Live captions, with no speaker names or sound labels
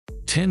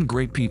10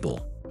 great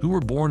people who were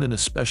born in a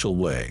special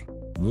way.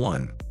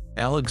 1.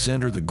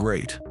 Alexander the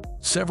Great.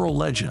 Several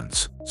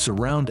legends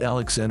surround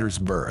Alexander's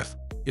birth.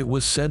 It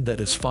was said that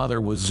his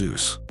father was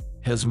Zeus.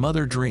 His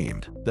mother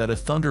dreamed that a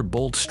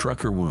thunderbolt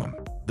struck her womb.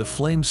 The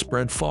flame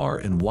spread far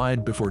and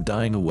wide before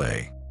dying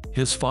away.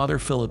 His father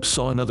Philip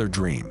saw another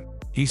dream.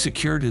 He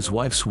secured his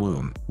wife's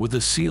womb with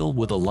a seal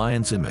with a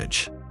lion's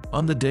image.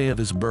 On the day of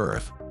his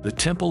birth, the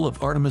temple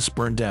of Artemis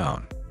burned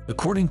down.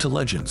 According to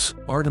legends,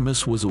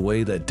 Artemis was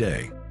away that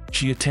day.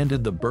 She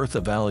attended the birth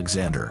of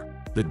Alexander.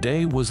 The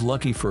day was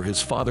lucky for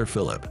his father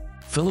Philip.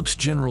 Philip's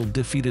general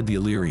defeated the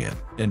Illyrian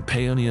and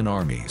Paeonian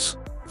armies.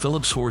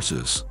 Philip's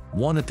horses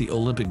won at the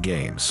Olympic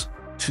Games.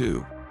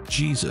 2.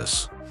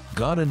 Jesus.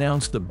 God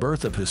announced the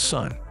birth of his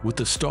son with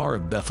the Star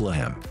of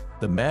Bethlehem.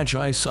 The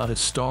Magi saw his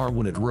star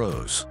when it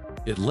rose.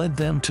 It led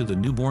them to the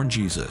newborn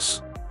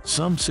Jesus.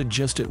 Some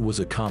suggest it was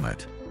a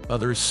comet.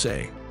 Others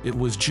say it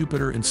was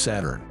Jupiter and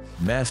Saturn,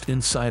 massed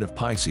inside of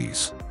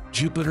Pisces.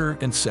 Jupiter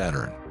and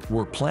Saturn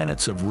were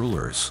planets of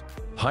rulers.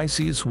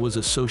 Pisces was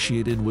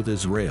associated with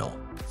Israel.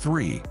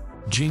 3.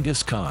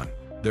 Genghis Khan.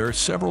 There are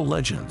several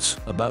legends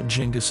about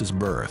Genghis's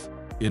birth.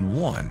 In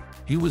one,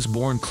 he was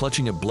born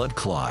clutching a blood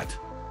clot.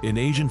 In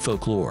Asian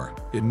folklore,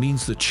 it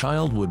means the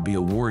child would be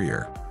a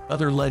warrior.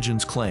 Other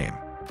legends claim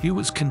he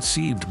was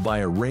conceived by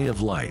a ray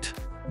of light.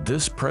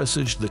 This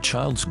presaged the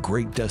child's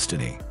great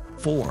destiny.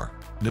 4.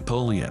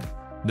 Napoleon.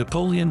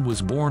 Napoleon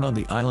was born on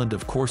the island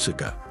of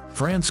Corsica.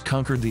 France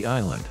conquered the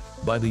island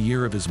by the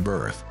year of his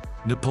birth.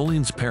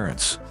 Napoleon's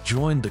parents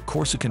joined the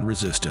Corsican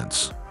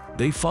resistance.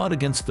 They fought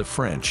against the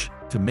French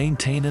to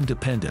maintain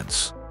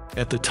independence.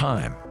 At the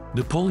time,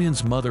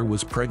 Napoleon's mother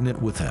was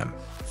pregnant with him.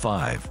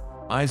 5.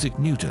 Isaac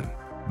Newton.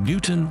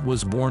 Newton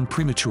was born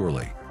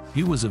prematurely.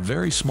 He was a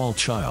very small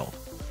child.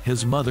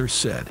 His mother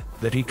said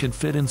that he could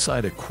fit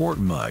inside a quart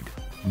mug.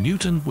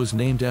 Newton was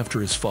named after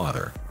his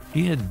father.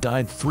 He had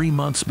died 3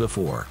 months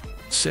before.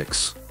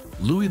 6.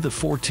 Louis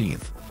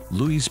XIV.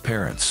 Louis's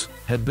parents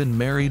had been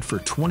married for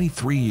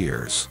 23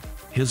 years.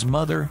 His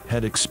mother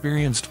had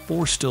experienced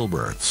 4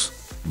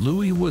 stillbirths.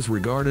 Louis was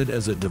regarded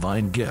as a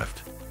divine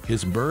gift.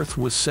 His birth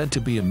was said to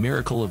be a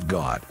miracle of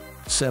God.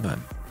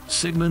 7.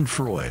 Sigmund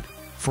Freud.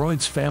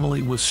 Freud's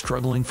family was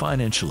struggling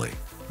financially.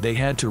 They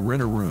had to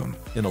rent a room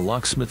in a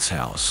locksmith's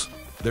house.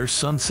 Their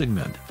son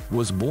Sigmund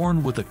was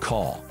born with a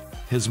caul.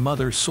 His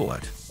mother saw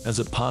it as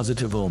a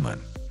positive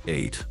omen.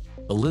 8.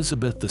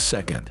 Elizabeth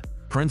II.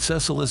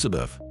 Princess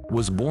Elizabeth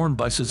was born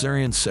by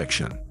cesarean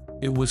section.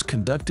 It was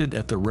conducted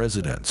at the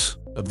residence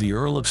of the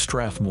Earl of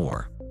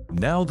Strathmore.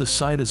 Now the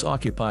site is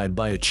occupied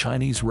by a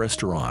Chinese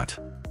restaurant.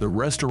 The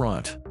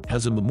restaurant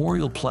has a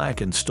memorial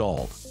plaque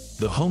installed.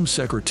 The Home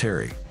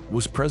Secretary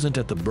was present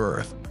at the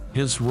birth.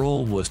 His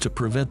role was to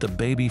prevent the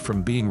baby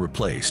from being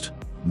replaced.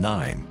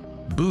 9.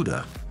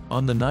 Buddha.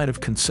 On the night of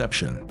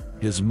conception,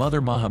 his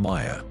mother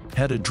Mahamaya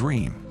had a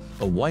dream.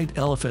 A white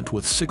elephant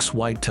with 6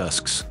 white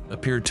tusks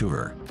appeared to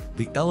her.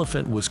 The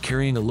elephant was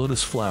carrying a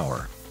lotus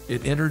flower.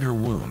 It entered her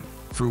womb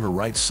through her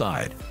right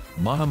side.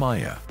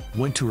 Mahamaya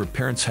went to her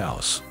parents'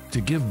 house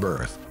to give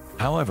birth.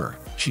 However,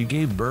 she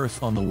gave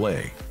birth on the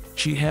way.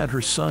 She had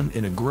her son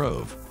in a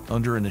grove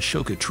under an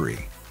Ashoka tree.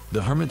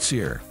 The hermit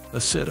seer,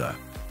 Asita,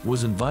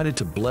 was invited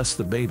to bless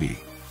the baby.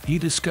 He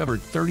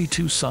discovered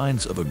 32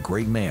 signs of a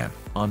great man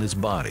on his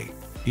body.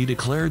 He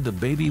declared the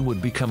baby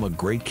would become a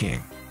great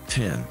king.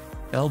 10.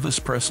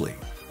 Elvis Presley.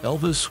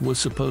 Elvis was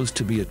supposed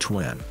to be a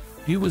twin.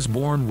 He was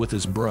born with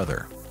his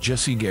brother,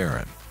 Jesse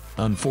Garon.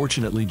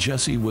 Unfortunately,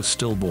 Jesse was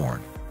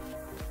stillborn.